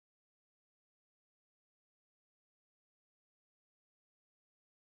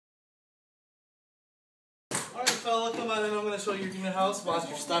on in, I'm going to show you your new house. Watch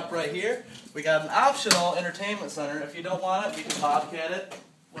your stop right here. We got an optional entertainment center. If you don't want it, you can bobcat it,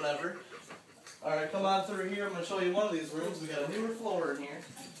 whatever. Alright, come on through here. I'm going to show you one of these rooms. We got a newer floor in here.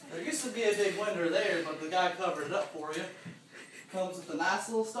 There used to be a big window there, but the guy covered it up for you. Comes with a nice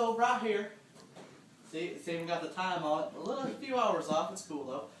little stove right here. See, it's even got the time on it. A few hours off. It's cool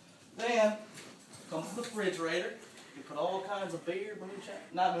though. Then comes with the refrigerator. You put all kinds of beer, moonshine.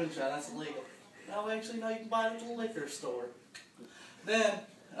 Not moonshine, that's illegal. No, actually, no, you can buy it at the liquor store. Then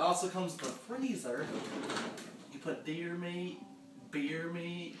it also comes with a freezer. You put deer meat, beer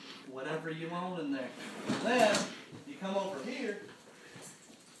meat, whatever you want in there. Then you come over here.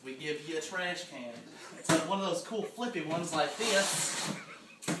 We give you a trash can. It's like one of those cool flippy ones like this.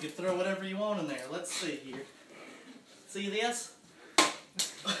 You can throw whatever you want in there. Let's see here. See this?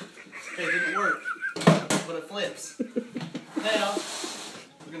 Okay, it didn't work, but it flips. Now,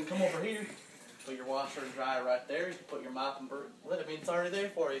 we're going to come over here. Put your washer and dryer right there. You can put your mop and broom. I mean, it's already there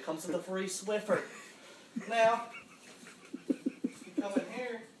for you. It comes with a free Swiffer. Now, you come in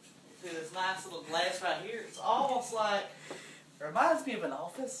here. See this nice little glass right here. It's almost like, it reminds me of an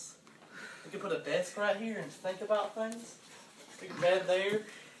office. You can put a desk right here and think about things. Put your bed there.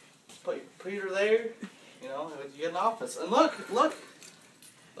 Put your computer there. You know, you get an office. And look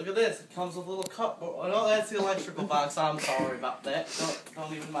at this. It comes with a little cup. Oh, no, that's the electrical box. I'm sorry about that.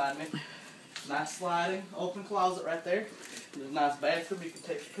 Don't even mind me. Nice sliding, open closet right there. There's a nice bathroom you can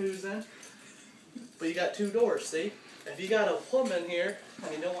take your poos in. But you got two doors, see? If you got a woman here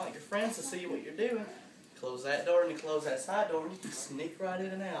and you don't want your friends to see what you're doing, close that door and you close that side door and you can sneak right in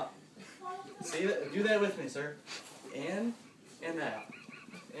and out. See that? Do that with me, sir. In and out.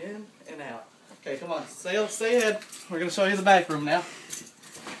 In and out. Okay, come on. Stay ahead. We're going to show you the back room now.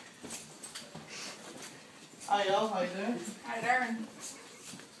 Hi, y'all. How you doing? Hi, Darren.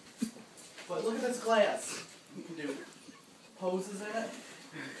 But look at this glass. You can do poses in it,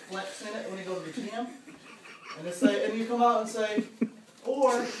 flex in it when you go to the gym. And you come out and say,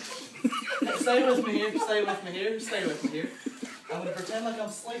 or, stay with me here, stay with me here, stay with me here. I'm going to pretend like I'm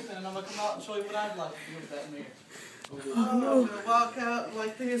sleeping and I'm going to come out and show you what I'd like to do with that mirror. I'm going to walk out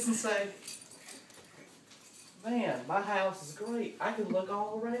like this and say, man, my house is great. I can look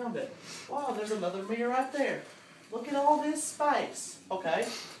all around it. Wow, there's another mirror right there. Look at all this space. Okay,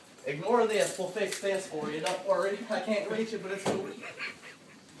 ignore this. We'll fix this for you. Don't worry. I can't reach it, but it's cool.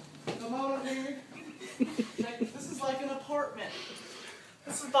 Come on in here. Check. This is like an apartment.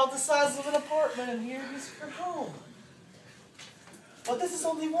 This is about the size of an apartment in here. This is your home. But this is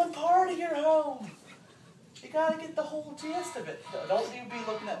only one part of your home. You gotta get the whole gist of it. Don't you be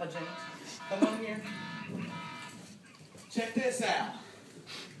looking at my jeans. Come on here. Check this out.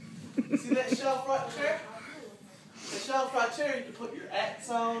 See that shelf right there? The shelf right there, you can put your Axe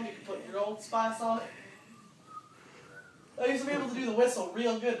on, you can put your Old Spice on it. I used to be able to do the whistle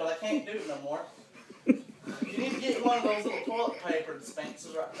real good, but I can't do it no more. You need to get one of those little toilet paper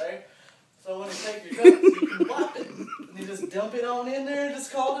dispensers right there. So when you take your dumps, you can wipe it. And you just dump it on in there and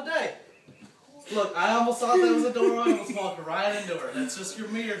just call it a day. Look, I almost thought that was a door. I almost walked right into it. That's just your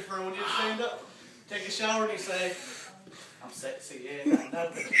mirror for when you stand up, take a shower, and you say, I'm sexy, yeah, I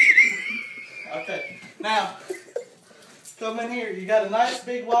know. Okay, now, come in here. You got a nice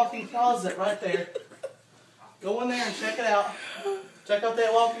big walk-in closet right there. Go in there and check it out. Check out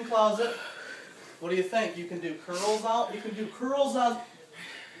that walk-in closet. What do you think? You can do curls on. You can do curls on.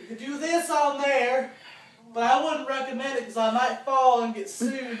 You can do this on there, but I wouldn't recommend it because I might fall and get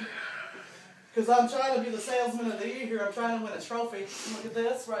sued. Because I'm trying to be the salesman of the year here. I'm trying to win a trophy. Look at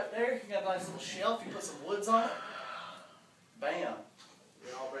this right there. You got a nice little shelf. You put some woods on it. Bam.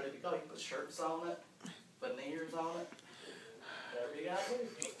 You're all ready to go. You put shirts on it, veneers on it. Whatever you got to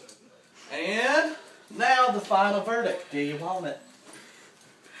do. And now the final verdict. Do you want it?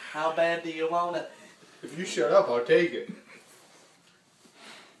 How bad do you want it? If you shut up, I'll take it.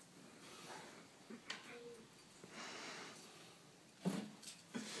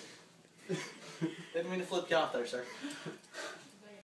 Didn't mean to flip you off there, sir.